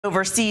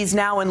Overseas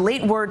now, and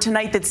late word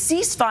tonight that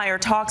ceasefire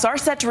talks are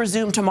set to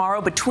resume tomorrow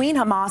between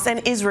Hamas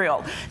and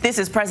Israel. This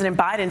as President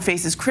Biden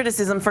faces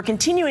criticism for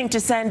continuing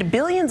to send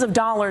billions of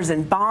dollars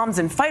in bombs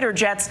and fighter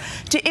jets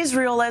to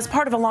Israel as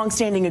part of a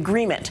long-standing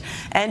agreement.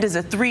 And as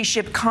a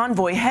 3-ship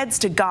convoy heads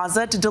to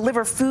Gaza to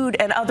deliver food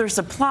and other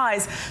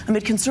supplies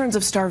amid concerns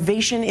of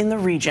starvation in the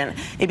region.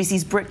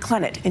 ABC's Britt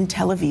Clennett in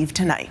Tel Aviv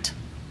tonight.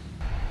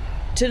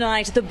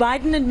 Tonight, the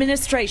Biden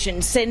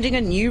administration sending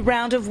a new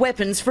round of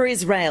weapons for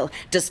Israel,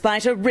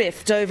 despite a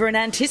rift over an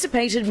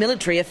anticipated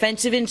military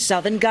offensive in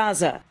southern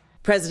Gaza.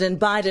 President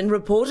Biden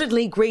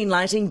reportedly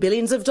greenlighting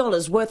billions of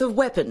dollars worth of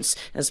weapons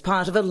as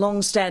part of a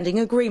long-standing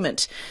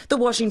agreement. The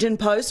Washington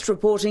Post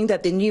reporting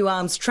that the new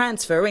arms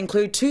transfer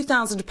include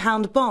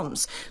 2,000-pound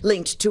bombs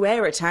linked to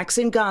air attacks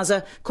in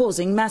Gaza,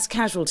 causing mass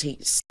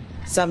casualties.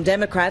 Some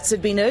Democrats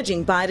had been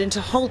urging Biden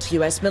to halt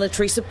U.S.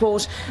 military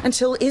support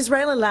until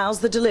Israel allows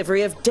the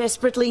delivery of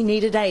desperately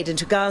needed aid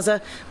into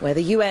Gaza, where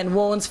the UN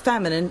warns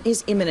famine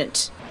is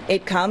imminent.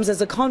 It comes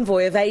as a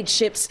convoy of aid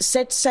ships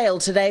set sail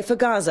today for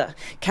Gaza,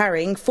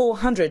 carrying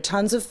 400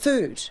 tons of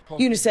food.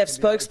 UNICEF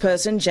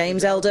spokesperson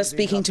James Elder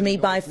speaking to me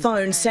by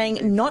phone, saying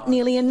not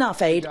nearly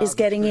enough aid is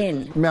getting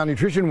in.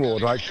 Malnutrition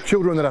ward, like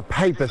children that are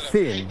paper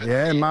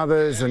thin,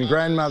 mothers and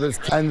grandmothers,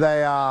 and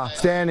they are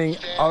standing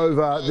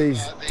over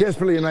these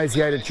desperately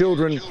emaciated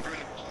children.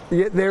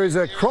 Yet there is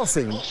a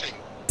crossing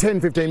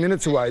 10-15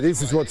 minutes away.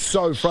 This is what's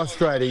so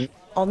frustrating.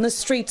 On the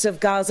streets of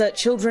Gaza,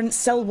 children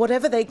sell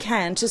whatever they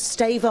can to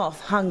stave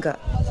off hunger.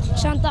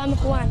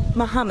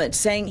 Mohammed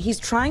saying he's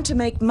trying to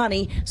make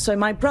money so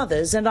my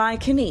brothers and I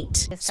can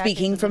eat.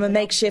 Speaking from a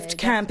makeshift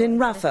camp in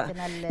Rafah,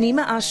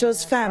 Nima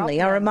Ashur's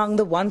family are among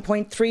the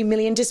 1.3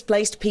 million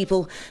displaced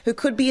people who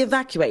could be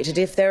evacuated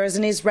if there is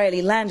an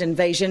Israeli land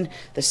invasion,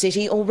 the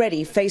city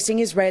already facing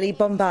Israeli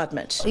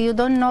bombardment. You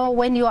don't know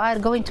when you are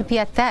going to be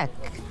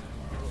attacked.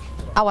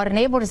 Our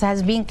neighbors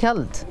has been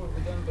killed.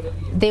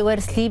 They were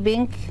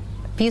sleeping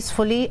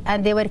peacefully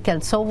and they were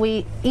killed. So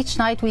each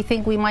night we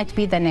think we might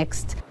be the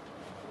next.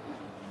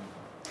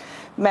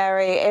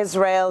 Mary,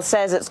 Israel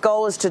says its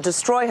goal is to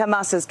destroy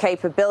Hamas's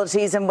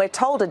capabilities, and we're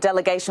told a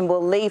delegation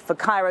will leave for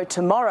Cairo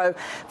tomorrow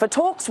for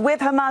talks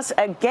with Hamas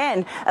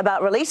again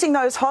about releasing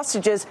those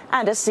hostages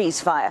and a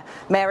ceasefire.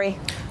 Mary?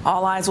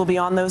 All eyes will be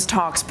on those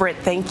talks. Britt,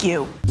 thank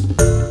you.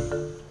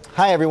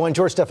 Hi, everyone.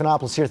 George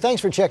Stephanopoulos here.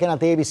 Thanks for checking out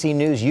the ABC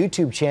News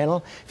YouTube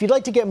channel. If you'd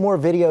like to get more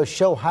videos,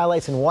 show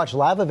highlights, and watch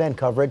live event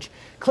coverage,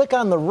 click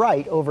on the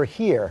right over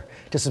here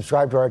to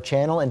subscribe to our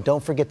channel. And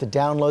don't forget to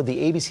download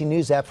the ABC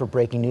News app for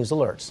breaking news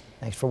alerts.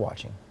 Thanks for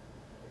watching.